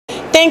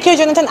Thank you,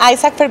 Jonathan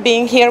Isaac, for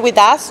being here with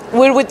us.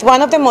 We're with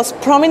one of the most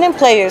prominent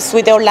players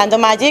with the Orlando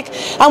Magic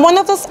and one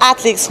of those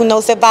athletes who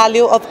knows the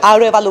value of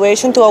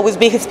auto-evaluation to always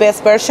be his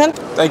best version.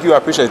 Thank you, I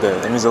appreciate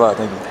that. It means a lot,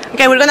 thank you.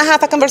 Okay, we're going to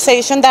have a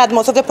conversation that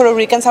most of the Puerto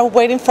Ricans are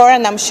waiting for,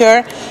 and I'm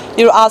sure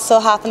you also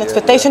have an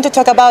expectation to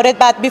talk about it.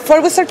 But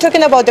before we start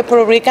talking about the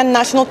Puerto Rican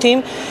national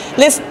team,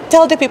 let's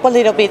tell the people a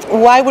little bit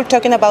why we're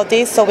talking about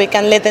this so we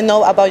can let them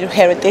know about your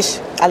heritage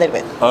a little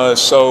bit.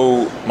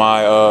 So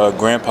my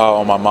grandpa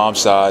on my mom's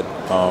side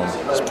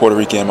is Puerto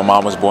Rican. My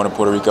mom was born in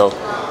Puerto Rico,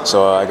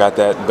 so I got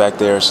that back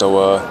there.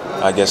 So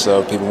I guess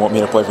people want me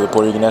to play for the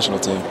Puerto Rican national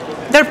team.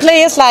 There are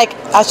players like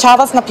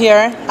Chavas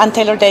Napier and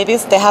Taylor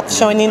Davis. They have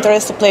shown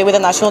interest to play with the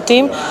national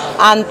team,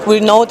 and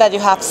we know that you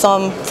have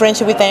some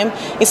friendship with them.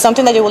 Is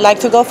something that you would like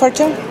to go for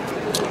too?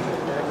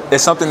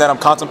 It's something that I'm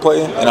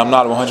contemplating, and I'm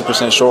not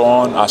 100% sure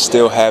on. I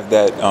still have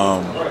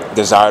that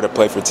desire to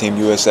play for Team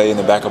USA in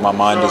the back of my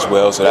mind as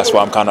well, so that's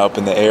why I'm kind of up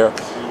in the air.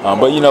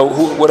 But you know,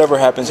 whatever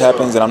happens,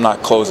 happens, and I'm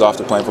not closed off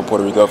to playing for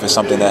Puerto Rico. If it's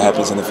something that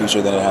happens in the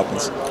future, then it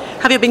happens.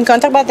 Have you been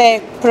contacted by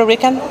the Puerto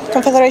Rican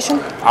Confederation?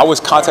 I was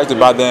contacted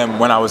by them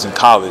when I was in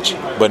college,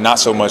 but not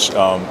so much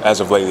as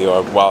of lately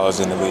or while I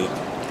was in the league.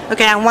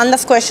 Okay, and one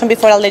last question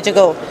before I let you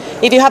go.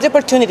 If you have the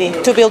opportunity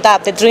to build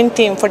up the dream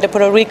team for the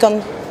Puerto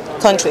Rican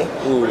country,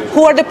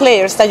 who are the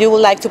players that you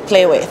would like to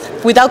play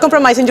with? Without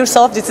compromising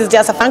yourself, this is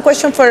just a fun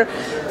question for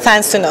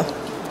fans to know.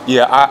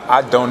 Yeah,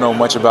 I don't know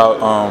much about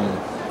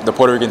the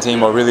Puerto Rican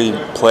team or really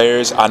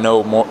players. I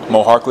know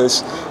Mo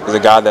Harkless is a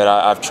guy that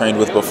I've trained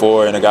with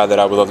before and a guy that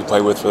I would love to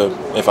play with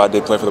if I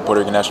did play for the Puerto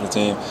Rican national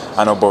team.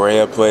 I know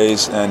Borea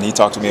plays, and he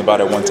talked to me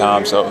about it one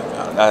time, so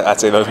I'd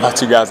say those are my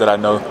two guys that I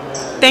know.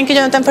 Thank you,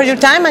 Jonathan, for your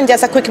time, and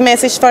just a quick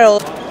message for all.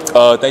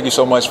 Thank you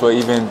so much for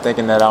even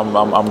thinking that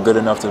I'm good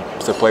enough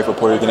to play for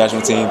Puerto Rican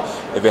national team.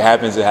 If it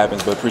happens, it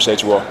happens, but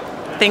appreciate you all.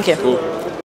 Thank you. Cool.